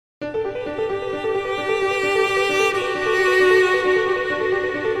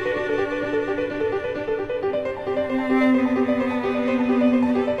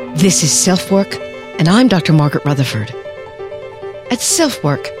This is SelfWork, and I'm Dr. Margaret Rutherford. At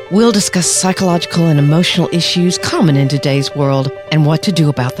SelfWork, we'll discuss psychological and emotional issues common in today's world and what to do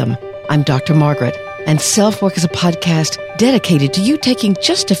about them. I'm Dr. Margaret, and SelfWork is a podcast dedicated to you taking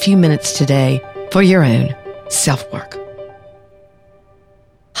just a few minutes today for your own self-work.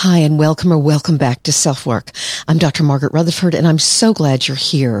 Hi, and welcome back to SelfWork. I'm Dr. Margaret Rutherford, and I'm so glad you're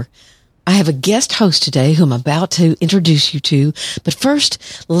here. I have a guest host today who I'm about to introduce you to, but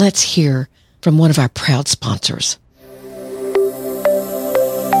first, let's hear from one of our proud sponsors.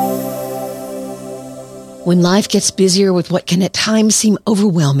 When life gets busier with what can at times seem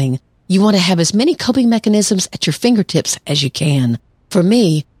overwhelming, you want to have as many coping mechanisms at your fingertips as you can. For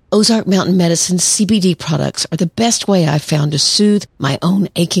me, Ozark Mountain Medicine's CBD products are the best way I've found to soothe my own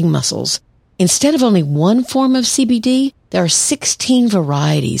aching muscles. Instead of only one form of CBD, there are 16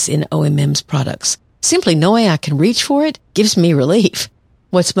 varieties in OMM's products. Simply knowing I can reach for it gives me relief.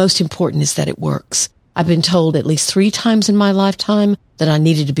 What's most important is that it works. I've been told at least 3 times in my lifetime that I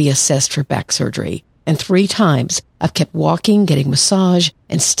needed to be assessed for back surgery. And 3 times I've kept walking, getting massage,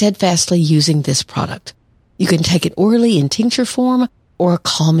 and steadfastly using this product. You can take it orally in tincture form or a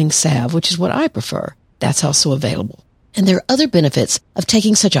calming salve, which is what I prefer. That's also available. And there are other benefits of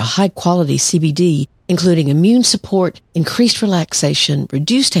taking such a high-quality CBD, including immune support, increased relaxation,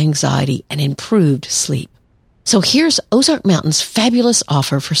 reduced anxiety, and improved sleep. So here's Ozark Mountain's fabulous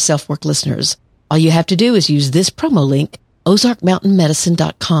offer for SelfWork listeners. All you have to do is use this promo link,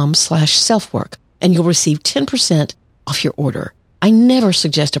 ozarkmountainmedicine.com/selfwork, and you'll receive 10% off your order. I never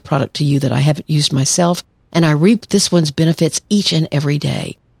suggest a product to you that I haven't used myself, and I reap this one's benefits each and every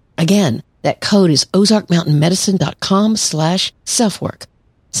day. Again, that code is ozarkmountainmedicine.com/selfwork.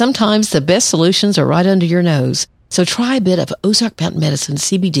 Sometimes the best solutions are right under your nose, so try a bit of Ozark Mountain Medicine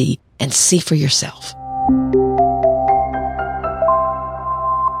CBD and see for yourself.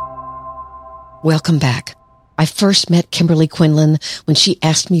 Welcome back. I first met Kimberley Quinlan when she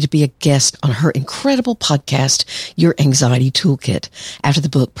asked me to be a guest on her incredible podcast, Your Anxiety Toolkit, after the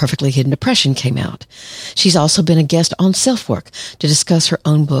book Perfectly Hidden Depression came out. She's also been a guest on SelfWork to discuss her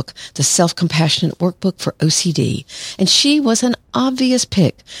own book, The Self-Compassionate Workbook for OCD, and she was an obvious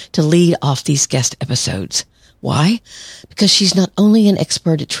pick to lead off these guest episodes. Why? Because she's not only an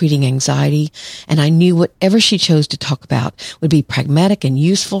expert at treating anxiety, and I knew whatever she chose to talk about would be pragmatic and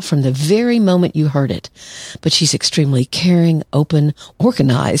useful from the very moment you heard it. But she's extremely caring, open,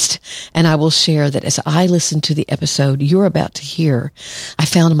 organized, and I will share that as I listened to the episode you're about to hear, I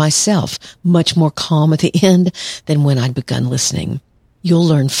found myself much more calm at the end than when I'd begun listening. You'll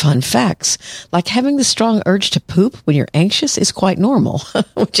learn fun facts, like having the strong urge to poop when you're anxious is quite normal,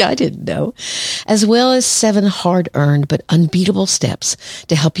 which I didn't know, as well as 7 hard-earned but unbeatable steps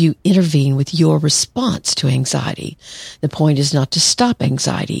to help you intervene with your response to anxiety. The point is not to stop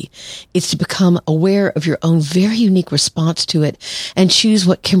anxiety. It's to become aware of your own very unique response to it and choose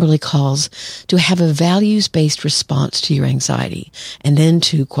what Kimberley calls to have a values-based response to your anxiety, and then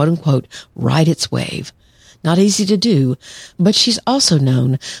to, quote-unquote, ride its wave. Not easy to do, but she's also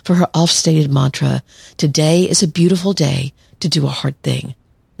known for her oft-stated mantra, today is a beautiful day to do a hard thing.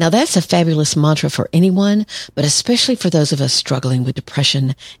 Now that's a fabulous mantra for anyone, but especially for those of us struggling with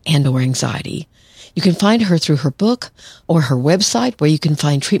depression and or anxiety. You can find her through her book or her website where you can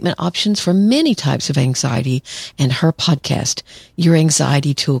find treatment options for many types of anxiety and her podcast, Your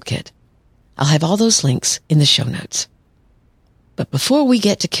Anxiety Toolkit. I'll have all those links in the show notes. But before we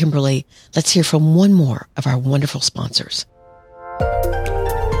get to Kimberley, let's hear from one more of our wonderful sponsors.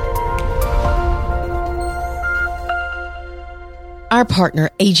 Our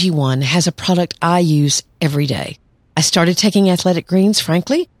partner, AG1, has a product I use every day. I started taking Athletic Greens,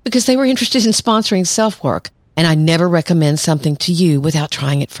 frankly, because they were interested in sponsoring SelfWork, and I never recommend something to you without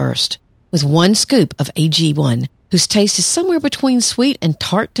trying it first. With 1 scoop of AG1, whose taste is somewhere between sweet and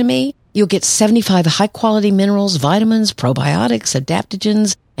tart to me, you'll get 75 high-quality minerals, vitamins, probiotics,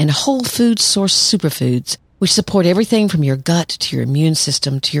 adaptogens, and whole food source superfoods, which support everything from your gut to your immune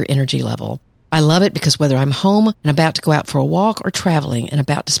system to your energy level. I love it because whether I'm home and about to go out for a walk or traveling and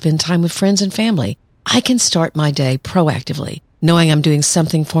about to spend time with friends and family, I can start my day proactively, knowing I'm doing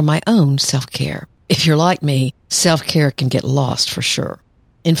something for my own self-care. If you're like me, self-care can get lost for sure.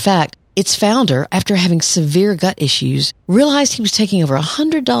 In fact, its founder, after having severe gut issues, realized he was taking over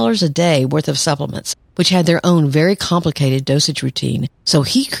 $100 a day worth of supplements, which had their own very complicated dosage routine, so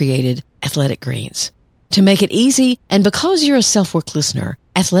he created Athletic Greens. To make it easy, and because you're a SelfWork listener,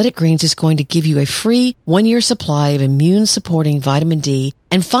 Athletic Greens is going to give you a free 1-year supply of immune-supporting vitamin D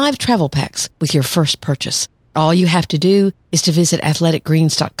and 5 travel packs with your first purchase. All you have to do is to visit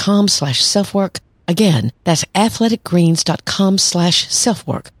athleticgreens.com/selfwork. Again, that's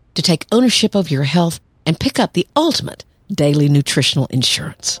athleticgreens.com/selfwork. to take ownership of your health and pick up the ultimate daily nutritional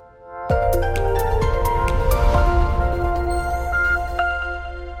insurance.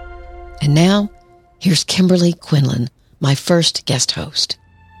 And now, here's Kimberley Quinlan, my first guest host.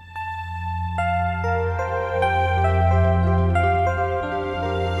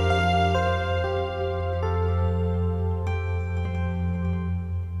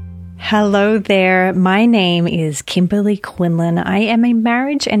 Hello there. My name is Kimberley Quinlan. I am a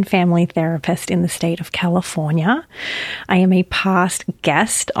marriage and family therapist in the state of California. I am a past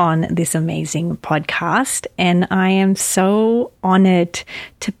guest on this amazing podcast, and I am so honored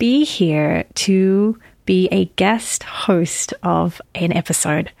to be here to be a guest host of an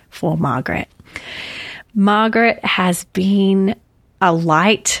episode for Margaret. Margaret has been a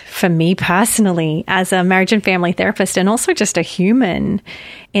light for me personally as a marriage and family therapist, and also just a human,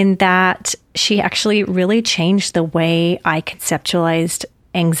 in that she actually really changed the way I conceptualized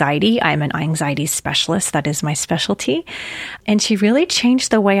anxiety. I'm an anxiety specialist. That is my specialty. And she really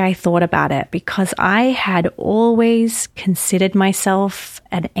changed the way I thought about it, because I had always considered myself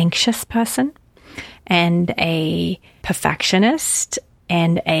an anxious person and a perfectionist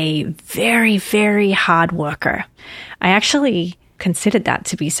and a very, very hard worker. I actually considered that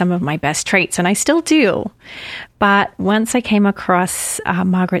to be some of my best traits, and I still do. But once I came across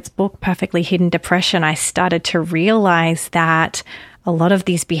Margaret's book, Perfectly Hidden Depression, I started to realize that a lot of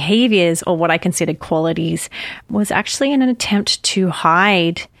these behaviors, or what I considered qualities, was actually in an attempt to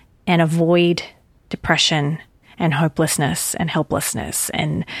hide and avoid depression and hopelessness and helplessness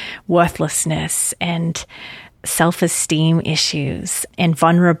and worthlessness and self-esteem issues and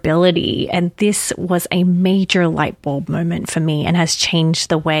vulnerability. And this was a major light bulb moment for me and has changed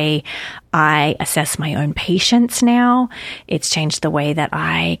the way I assess my own patients now. It's changed the way that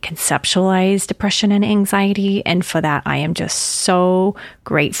I conceptualize depression and anxiety. And for that, I am just so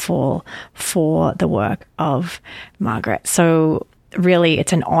grateful for the work of Margaret. So really,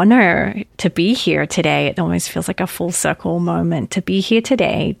 it's an honor to be here today. It almost feels like a full circle moment to be here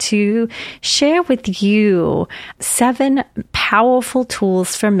today to share with you 7 powerful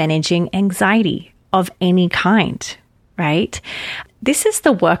tools for managing anxiety of any kind, right? This is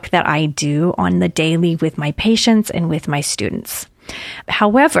the work that I do on the daily with my patients and with my students.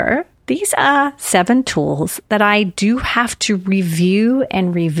 However, these are 7 tools that I do have to review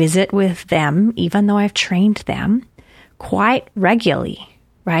and revisit with them, even though I've trained them quite regularly,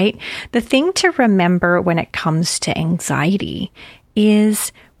 right? The thing to remember when it comes to anxiety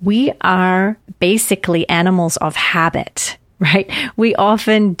is we are basically animals of habit, right? We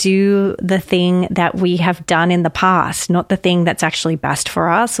often do the thing that we have done in the past, not the thing that's actually best for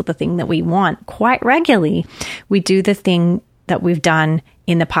us or the thing that we want. Quite regularly, we do the thing that we've done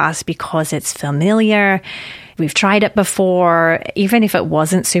in the past because it's familiar. We've tried it before, even if it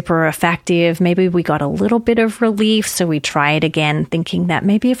wasn't super effective. Maybe we got a little bit of relief, so we try it again, thinking that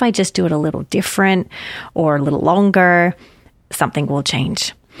maybe if I just do it a little different or a little longer, something will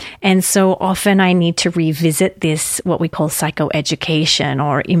change. And so often I need to revisit this, what we call psychoeducation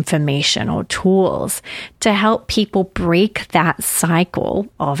or information or tools, to help people break that cycle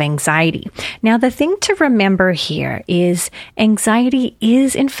of anxiety. Now, the thing to remember here is anxiety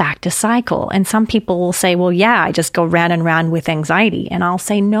is in fact a cycle. And some people will say, well, yeah, I just go round and round with anxiety. And I'll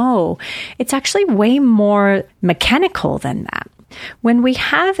say, no, it's actually way more mechanical than that. When we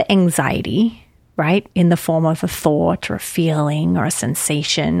have anxiety, right, in the form of a thought or a feeling or a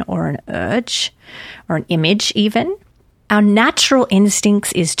sensation or an urge or an image even, our natural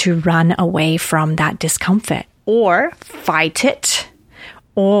instincts is to run away from that discomfort or fight it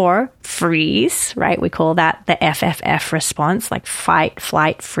or freeze, right? We call that the FFF response, like fight,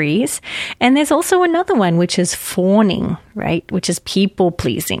 flight, freeze. And there's also another one, which is fawning, right, which is people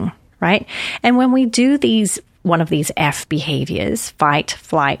pleasing, right? And when we do one of these F behaviors, fight,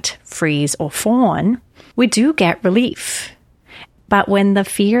 flight, freeze, or fawn, we do get relief. But when the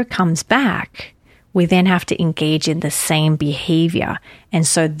fear comes back, we then have to engage in the same behavior. And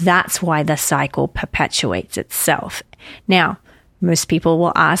so that's why the cycle perpetuates itself. Now, most people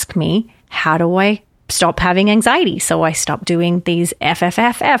will ask me, how do I stop having anxiety? So I stop doing these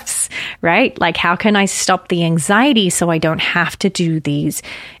FFFs, right? Like, how can I stop the anxiety so I don't have to do these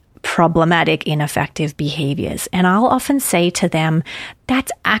problematic, ineffective behaviors? And I'll often say to them,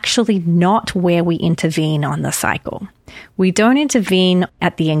 that's actually not where we intervene on the cycle. We don't intervene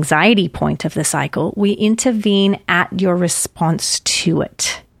at the anxiety point of the cycle. We intervene at your response to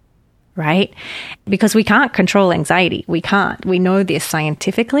it, right? Because we can't control anxiety. We can't. We know this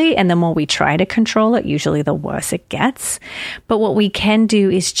scientifically, and the more we try to control it, usually the worse it gets. But what we can do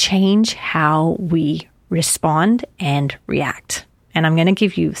is change how we respond and react. And I'm going to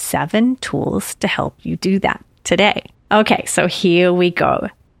give you 7 tools to help you do that today. Okay, so here we go.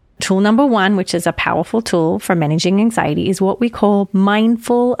 Tool number 1, which is a powerful tool for managing anxiety, is what we call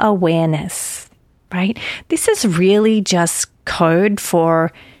mindful awareness, right? This is really just code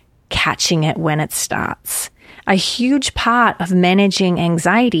for catching it when it starts. A huge part of managing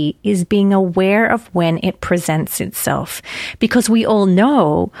anxiety is being aware of when it presents itself, because we all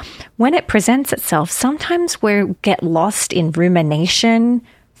know when it presents itself, sometimes we get lost in rumination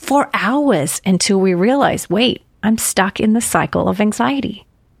for hours until we realize, wait, I'm stuck in the cycle of anxiety.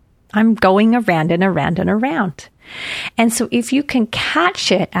 I'm going around and around and around. And so if you can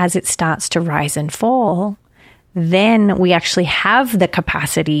catch it as it starts to rise and fall, then we actually have the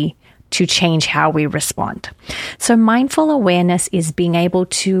capacity to change how we respond. So mindful awareness is being able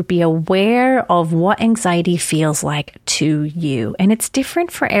to be aware of what anxiety feels like to you. And it's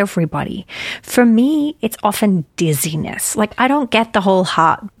different for everybody. For me, it's often dizziness. Like I don't get the whole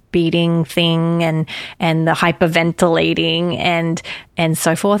heart beating thing and the hyperventilating and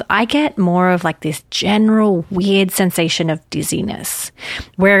so forth. I get more of like this general weird sensation of dizziness.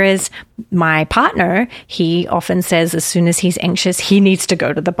 Whereas my partner, he often says as soon as he's anxious, he needs to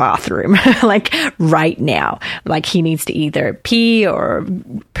go to the bathroom, like right now. Like he needs to either pee or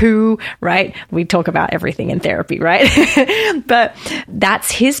poo, right? We talk about everything in therapy, right? But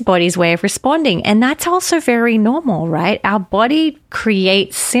that's his body's way of responding. And that's also very normal, right? Our body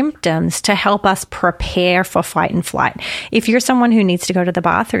creates symptoms to help us prepare for fight and flight. If you're someone who needs to go to the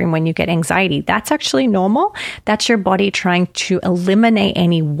bathroom when you get anxiety, that's actually normal. That's your body trying to eliminate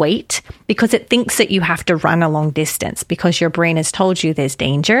any weight because it thinks that you have to run a long distance because your brain has told you there's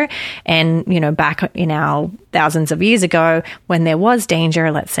danger. And, you know, back in our thousands of years ago, when there was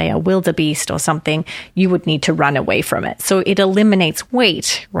danger, let's say a wildebeest or something, you would need to run away from it. So it eliminates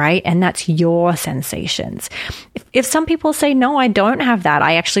weight, right? And that's your sensations. If some people say, no, I don't have that.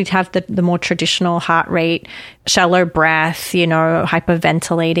 I actually have the more traditional heart rate, shallow breath, you know,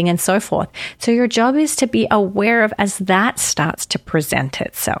 hyperventilating and so forth. So your job is to be aware of as that starts to present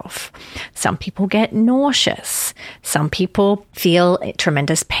itself. Some people get nauseous. Some people feel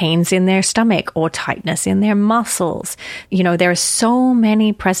tremendous pains in their stomach or tightness in their muscles. You know, there are so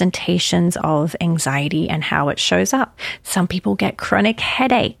many presentations of anxiety and how it shows up. Some people get chronic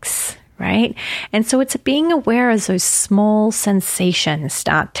headaches, right? And so it's being aware as those small sensations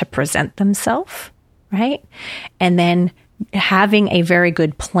start to present themselves, right? And then having a very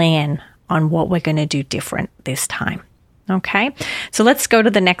good plan on what we're going to do different this time. Okay, so let's go to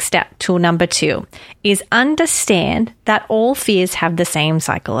the next step. Tool number 2 is understand that all fears have the same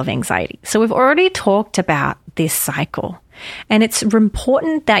cycle of anxiety. So we've already talked about this cycle, and it's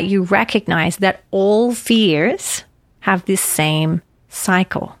important that you recognize that all fears have this same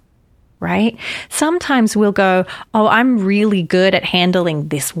cycle, right? Sometimes we'll go, oh, I'm really good at handling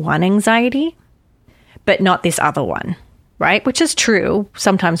this one anxiety, but not this other one. Right? Which is true.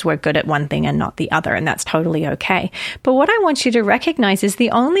 Sometimes we're good at one thing and not the other, and that's totally okay. But what I want you to recognize is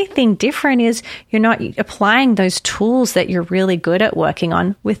the only thing different is you're not applying those tools that you're really good at working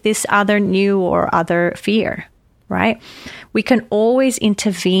on with this other new or other fear, right? We can always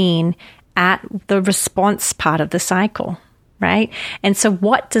intervene at the response part of the cycle, right? And so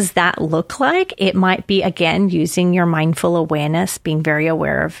what does that look like? It might be, again, using your mindful awareness, being very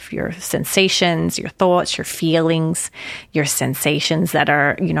aware of your sensations, your thoughts, your feelings, your sensations that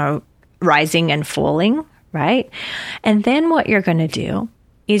are, you know, rising and falling, right? And then what you're going to do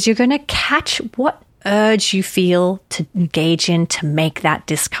is you're going to catch what urge you feel to engage in to make that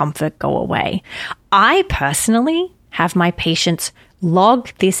discomfort go away. I personally have my patients log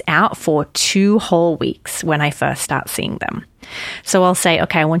this out for 2 whole weeks when I first start seeing them. So I'll say,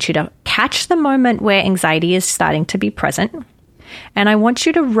 okay, I want you to catch the moment where anxiety is starting to be present. And I want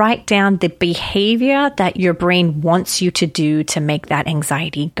you to write down the behavior that your brain wants you to do to make that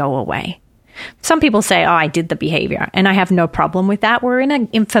anxiety go away. Some people say, oh, I did the behavior, and I have no problem with that. We're in an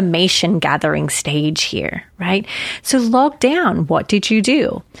information gathering stage here, right? So log down. What did you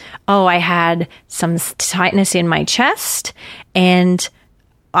do? Oh, I had some tightness in my chest, and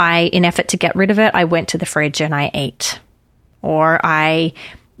in effort to get rid of it, I went to the fridge and I ate. Or I,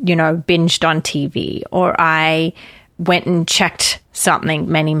 binged on TV, or I went and checked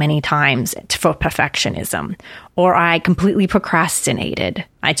something many, many times for perfectionism, or I completely procrastinated.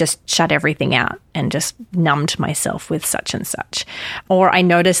 I just shut everything out and just numbed myself with such and such. Or I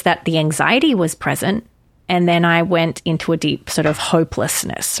noticed that the anxiety was present, and then I went into a deep sort of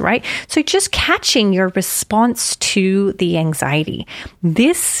hopelessness, right? So just catching your response to the anxiety.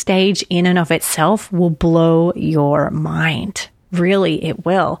 This stage in and of itself will blow your mind, Really, it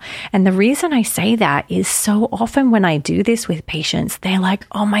will. And the reason I say that is so often when I do this with patients, they're like,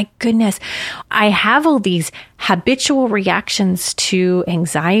 oh my goodness, I have all these habitual reactions to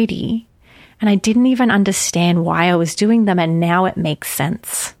anxiety and I didn't even understand why I was doing them. And now it makes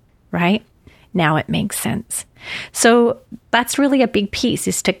sense, right? Now it makes sense. So that's really a big piece,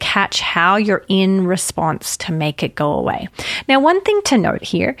 is to catch how you're in response to make it go away. Now, one thing to note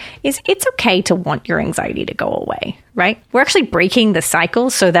here is it's okay to want your anxiety to go away, right? We're actually breaking the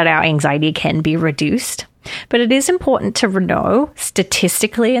cycle so that our anxiety can be reduced. But it is important to know,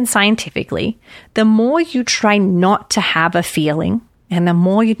 statistically and scientifically, the more you try not to have a feeling and the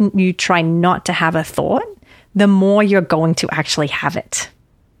more you try not to have a thought, the more you're going to actually have it.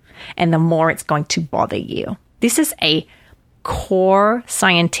 And the more it's going to bother you. This is a core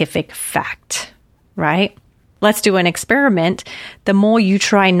scientific fact, right? Let's do an experiment. The more you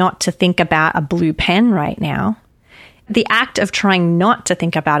try not to think about a blue pen right now, the act of trying not to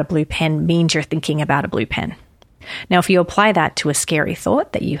think about a blue pen means you're thinking about a blue pen. Now, if you apply that to a scary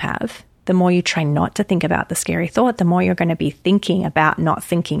thought that you have, the more you try not to think about the scary thought, the more you're going to be thinking about not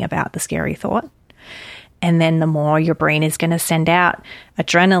thinking about the scary thought. And then the more your brain is going to send out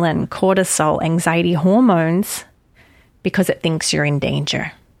adrenaline, cortisol, anxiety hormones because it thinks you're in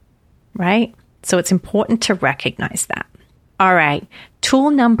danger, right? So it's important to recognize that. All right,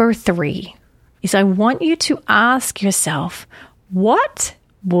 tool number 3 is I want you to ask yourself, what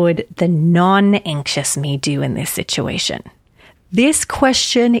would the non-anxious me do in this situation? This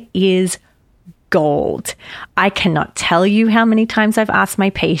question is gold. I cannot tell you how many times I've asked my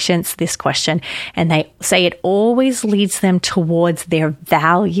patients this question, and they say it always leads them towards their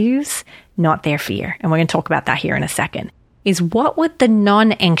values, not their fear. And we're going to talk about that here in a second. Is what would the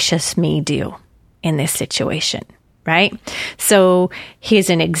non-anxious me do in this situation, right? So here's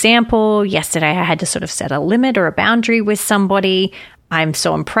an example. Yesterday, I had to sort of set a limit or a boundary with somebody. I'm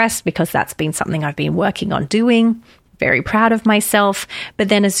so impressed because that's been something I've been working on doing. Very proud of myself. But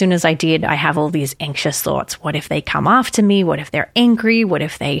then as soon as I did, I have all these anxious thoughts. What if they come after me? What if they're angry? What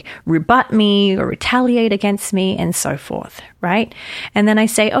if they rebut me or retaliate against me, and so forth, right? And then I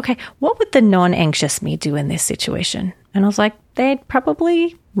say, okay, what would the non-anxious me do in this situation? And I was like, they'd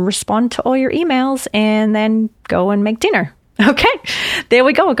probably respond to all your emails and then go and make dinner. Okay, there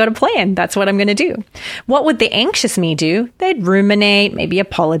we go. I've got a plan. That's what I'm going to do. What would the anxious me do? They'd ruminate, maybe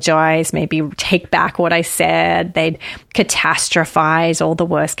apologize, maybe take back what I said. They'd catastrophize all the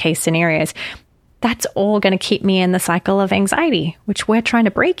worst case scenarios. That's all going to keep me in the cycle of anxiety, which we're trying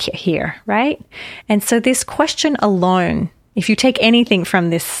to break here, right? And so this question alone, if you take anything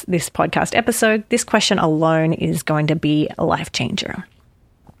from this podcast episode, this question alone is going to be a life changer.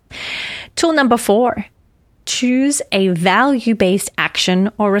 Tool number 4. Choose a value-based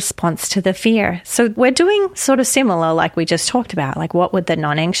action or response to the fear. So we're doing sort of similar, like we just talked about, like what would the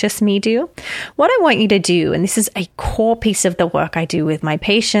non-anxious me do? What I want you to do, and this is a core piece of the work I do with my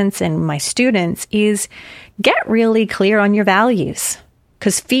patients and my students, is get really clear on your values.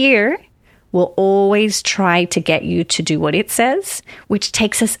 Because fear will always try to get you to do what it says, which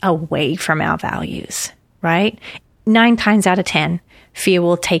takes us away from our values, right? 9 times out of 10, fear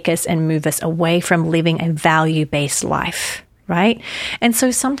will take us and move us away from living a value-based life, right? And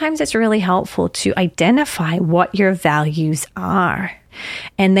so sometimes it's really helpful to identify what your values are.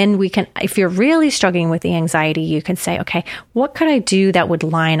 And then we can, if you're really struggling with the anxiety, you can say, okay, what could I do that would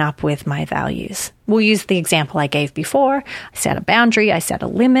line up with my values? We'll use the example I gave before. I set a boundary, I set a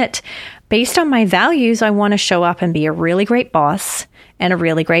limit. Based on my values, I want to show up and be a really great boss and a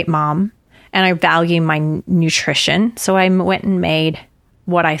really great mom. And I value my nutrition. So I went and made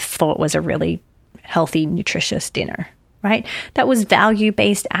what I thought was a really healthy, nutritious dinner, right? That was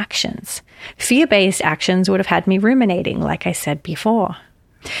value-based actions. Fear-based actions would have had me ruminating, like I said before.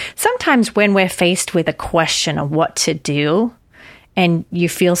 Sometimes when we're faced with a question of what to do, and you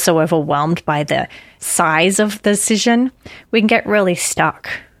feel so overwhelmed by the size of the decision, we can get really stuck,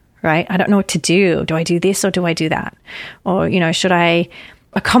 right? I don't know what to do. Do I do this or do I do that? Or, should I...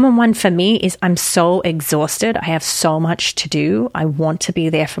 A common one for me is I'm so exhausted. I have so much to do. I want to be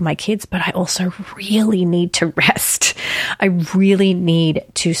there for my kids, but I also really need to rest. I really need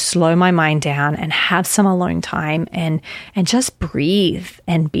to slow my mind down and have some alone time and just breathe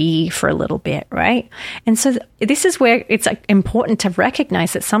and be for a little bit, right? And so this is where it's important to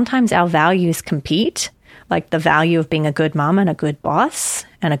recognize that sometimes our values compete, like the value of being a good mom and a good boss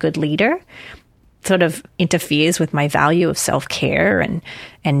and a good leader sort of interferes with my value of self-care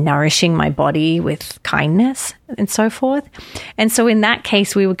and nourishing my body with kindness and so forth. And so in that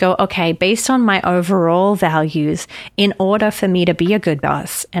case, we would go, okay, based on my overall values, in order for me to be a good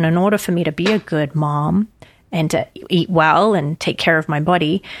boss and in order for me to be a good mom and to eat well and take care of my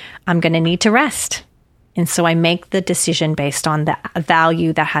body, I'm going to need to rest. And so I make the decision based on the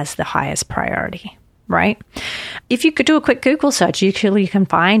value that has the highest priority, right? If you could do a quick Google search, usually you can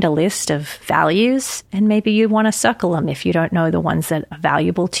find a list of values, and maybe you want to circle them if you don't know the ones that are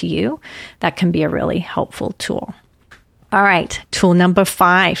valuable to you. That can be a really helpful tool. All right, tool number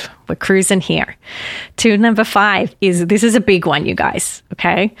 5. We're cruising here. Tool number 5 this is a big one, you guys,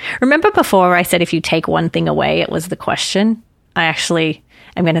 okay? Remember before I said if you take one thing away, it was the question?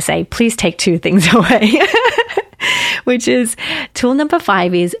 I'm going to say, please take 2 things away, which is tool number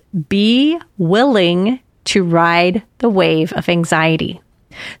 5 is be willing to ride the wave of anxiety.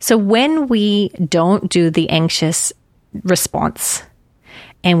 So when we don't do the anxious response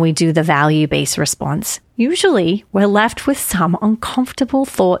and we do the value-based response, usually we're left with some uncomfortable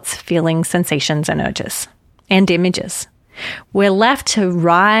thoughts, feelings, sensations, and urges and images. We're left to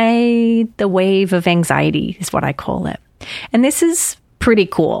ride the wave of anxiety is what I call it. And this is pretty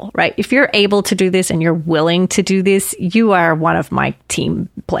cool, right? If you're able to do this and you're willing to do this, you are one of my team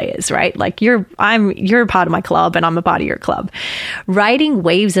players, right? Like you're a part of my club and I'm a part of your club. Riding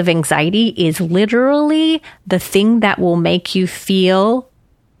waves of anxiety is literally the thing that will make you feel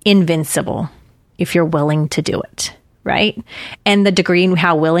invincible if you're willing to do it, right? And the degree in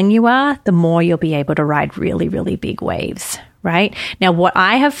how willing you are, the more you'll be able to ride really, really big waves, right? Now, what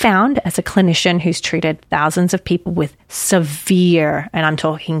I have found as a clinician who's treated thousands of people with severe, and I'm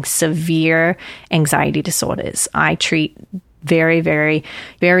talking severe anxiety disorders, I treat very, very,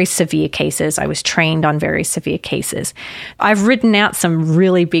 very severe cases. I was trained on very severe cases. I've ridden out some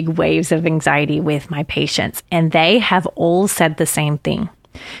really big waves of anxiety with my patients, and they have all said the same thing,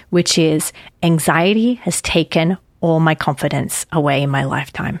 which is anxiety has taken all my confidence away in my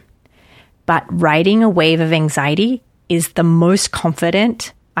lifetime. But riding a wave of anxiety is the most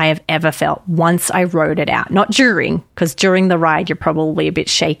confident I have ever felt once I rode it out. Not during, because during the ride, you're probably a bit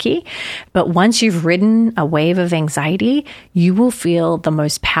shaky. But once you've ridden a wave of anxiety, you will feel the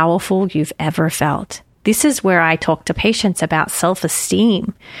most powerful you've ever felt. This is where I talk to patients about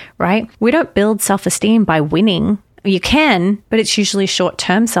self-esteem, right? We don't build self-esteem by winning. You can, but it's usually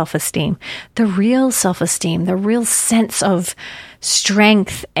short-term self-esteem. The real self-esteem, the real sense of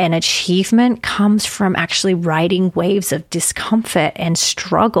strength and achievement comes from actually riding waves of discomfort and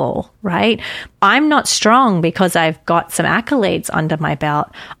struggle, right? I'm not strong because I've got some accolades under my belt.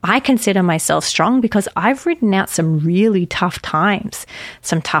 I consider myself strong because I've ridden out some really tough times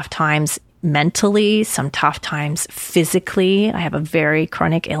mentally, some tough times physically. I have a very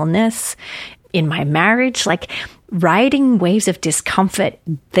chronic illness in my marriage. Like, riding waves of discomfort,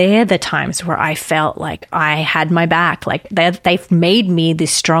 they're the times where I felt like I had my back, like they've made me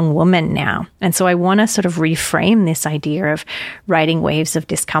this strong woman now. And so I want to sort of reframe this idea of riding waves of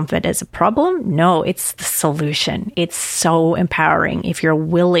discomfort as a problem. No, it's the solution. It's so empowering if you're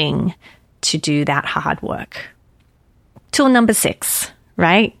willing to do that hard work. Tool number 6,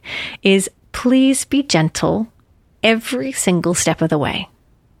 right, is please be gentle every single step of the way.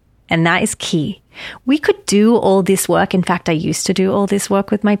 And that is key. We could do all this work. In fact, I used to do all this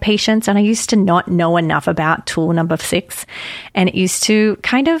work with my patients, and I used to not know enough about tool number 6. And it used to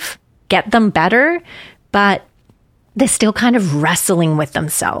kind of get them better, but they're still kind of wrestling with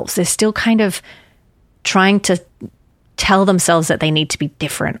themselves. They're still kind of trying to tell themselves that they need to be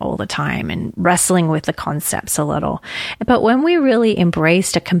different all the time and wrestling with the concepts a little. But when we really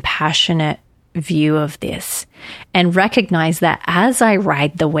embraced a compassionate view of this and recognize that as I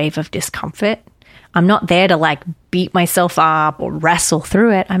ride the wave of discomfort, I'm not there to like beat myself up or wrestle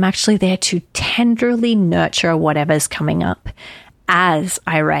through it. I'm actually there to tenderly nurture whatever's coming up as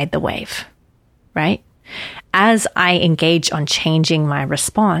I ride the wave, right? As I engage on changing my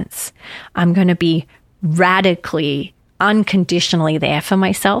response, I'm going to be radically, unconditionally there for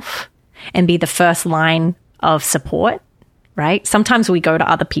myself and be the first line of support, right? Sometimes we go to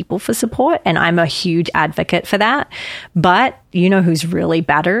other people for support, and I'm a huge advocate for that. But you know who's really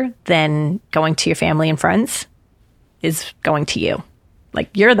better than going to your family and friends is going to you. Like,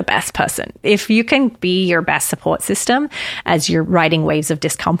 you're the best person. If you can be your best support system as you're riding waves of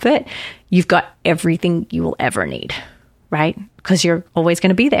discomfort, you've got everything you will ever need, right? Because you're always going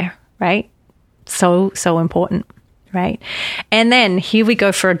to be there, right? So important, right? And then here we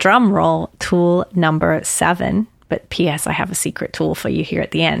go for a drum roll. Tool number 7. But P.S., I have a secret tool for you here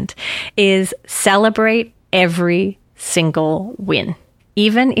at the end, is celebrate every single win,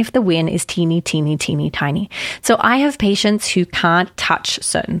 even if the win is teeny, teeny, teeny, tiny. So I have patients who can't touch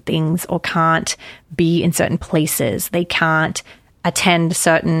certain things or can't be in certain places. They can't attend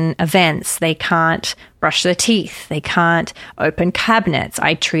certain events. They can't brush their teeth. They can't open cabinets.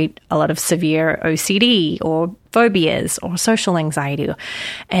 I treat a lot of severe OCD or phobias or social anxiety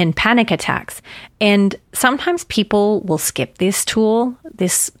and panic attacks. And sometimes people will skip this tool,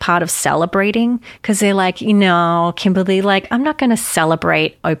 this part of celebrating, because they're like, Kimberley, like, I'm not going to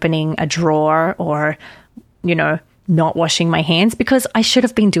celebrate opening a drawer or, not washing my hands because I should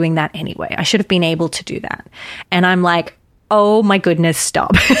have been doing that anyway. I should have been able to do that. And I'm like, oh my goodness,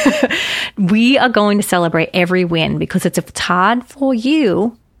 stop. We are going to celebrate every win because if it's hard for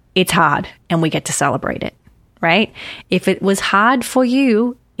you, it's hard and we get to celebrate it, right? If it was hard for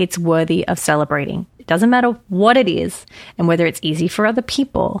you, it's worthy of celebrating. It doesn't matter what it is and whether it's easy for other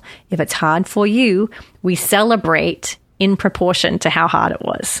people. If it's hard for you, we celebrate in proportion to how hard it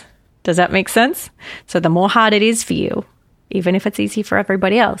was. Does that make sense? So the more hard it is for you, even if it's easy for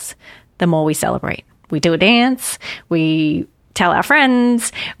everybody else, the more we celebrate. We do a dance, we tell our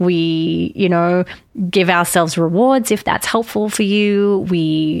friends, we, give ourselves rewards if that's helpful for you.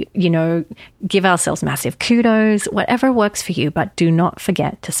 We, give ourselves massive kudos, whatever works for you, but do not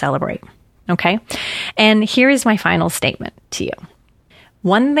forget to celebrate. Okay? And here is my final statement to you.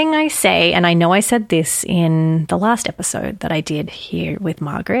 One thing I say, and I know I said this in the last episode that I did here with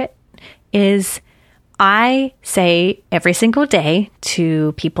Margaret, is I say every single day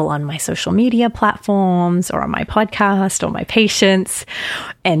to people on my social media platforms or on my podcast or my patients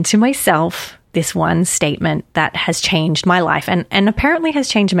and to myself this one statement that has changed my life and apparently has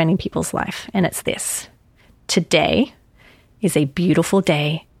changed many people's life. And it's this: today is a beautiful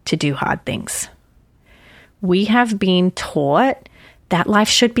day to do hard things. We have been taught that life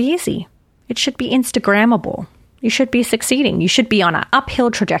should be easy. It should be Instagrammable. You should be succeeding. You should be on an uphill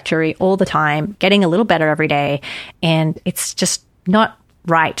trajectory all the time, getting a little better every day. And it's just not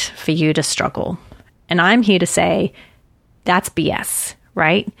right for you to struggle. And I'm here to say that's BS,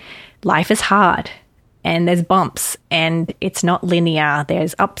 right? Life is hard and there's bumps and it's not linear.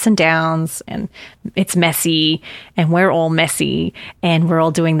 There's ups and downs and it's messy and we're all messy and we're all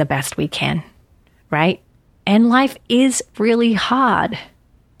doing the best we can, right? And life is really hard.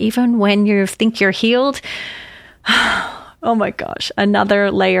 Even when you think you're healed, oh my gosh, another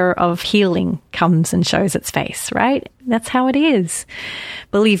layer of healing comes and shows its face, right? That's how it is.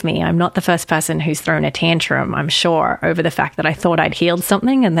 Believe me, I'm not the first person who's thrown a tantrum, I'm sure, over the fact that I thought I'd healed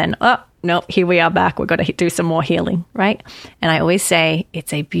something and then, oh, no, here we are back. We've got to do some more healing, right? And I always say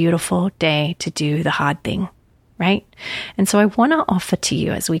it's a beautiful day to do the hard thing, right? And so I want to offer to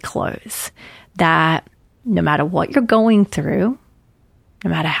you as we close that no matter what you're going through, no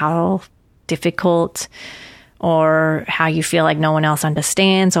matter how difficult or how you feel like no one else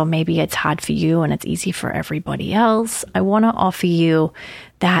understands, or maybe it's hard for you and it's easy for everybody else, I want to offer you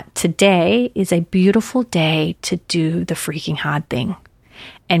that today is a beautiful day to do the freaking hard thing.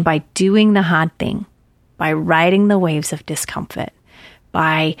 And by doing the hard thing, by riding the waves of discomfort,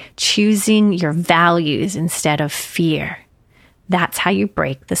 by choosing your values instead of fear, that's how you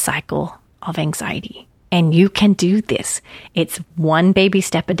break the cycle of anxiety. And you can do this. It's one baby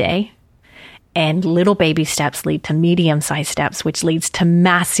step a day. And little baby steps lead to medium-sized steps, which leads to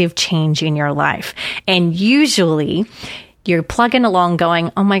massive change in your life. And usually you're plugging along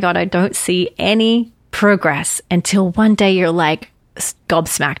going, oh my God, I don't see any progress, until one day you're like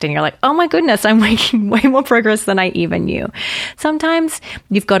gobsmacked and you're like, oh my goodness, I'm making way more progress than I even knew. Sometimes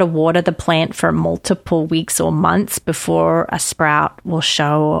you've got to water the plant for multiple weeks or months before a sprout will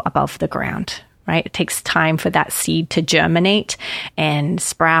show above the ground. Right? It takes time for that seed to germinate and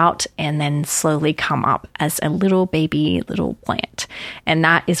sprout and then slowly come up as a little baby, little plant. And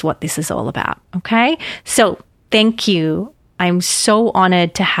that is what this is all about. Okay? So thank you. I'm so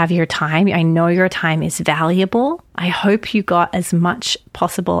honored to have your time. I know your time is valuable. I hope you got as much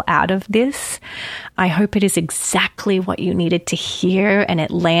possible out of this. I hope it is exactly what you needed to hear and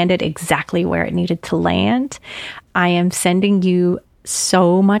it landed exactly where it needed to land. I am sending you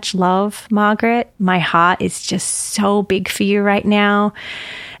so much love, Margaret. My heart is just so big for you right now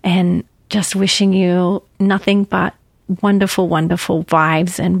and just wishing you nothing but wonderful, wonderful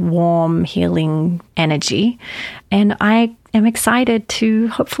vibes and warm, healing energy. And I am excited to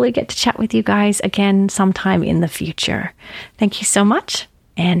hopefully get to chat with you guys again sometime in the future. Thank you so much.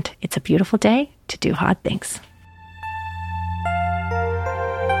 And it's a beautiful day to do hard things.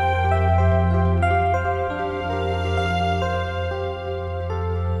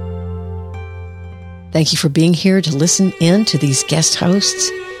 Thank you for being here to listen in to these guest hosts.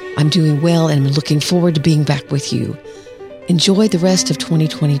 I'm doing well and I'm looking forward to being back with you. Enjoy the rest of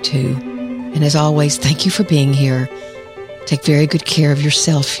 2022. And as always, thank you for being here. Take very good care of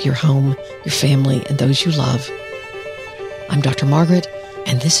yourself, your home, your family, and those you love. I'm Dr. Margaret,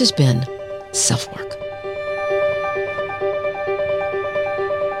 and this has been SelfWork.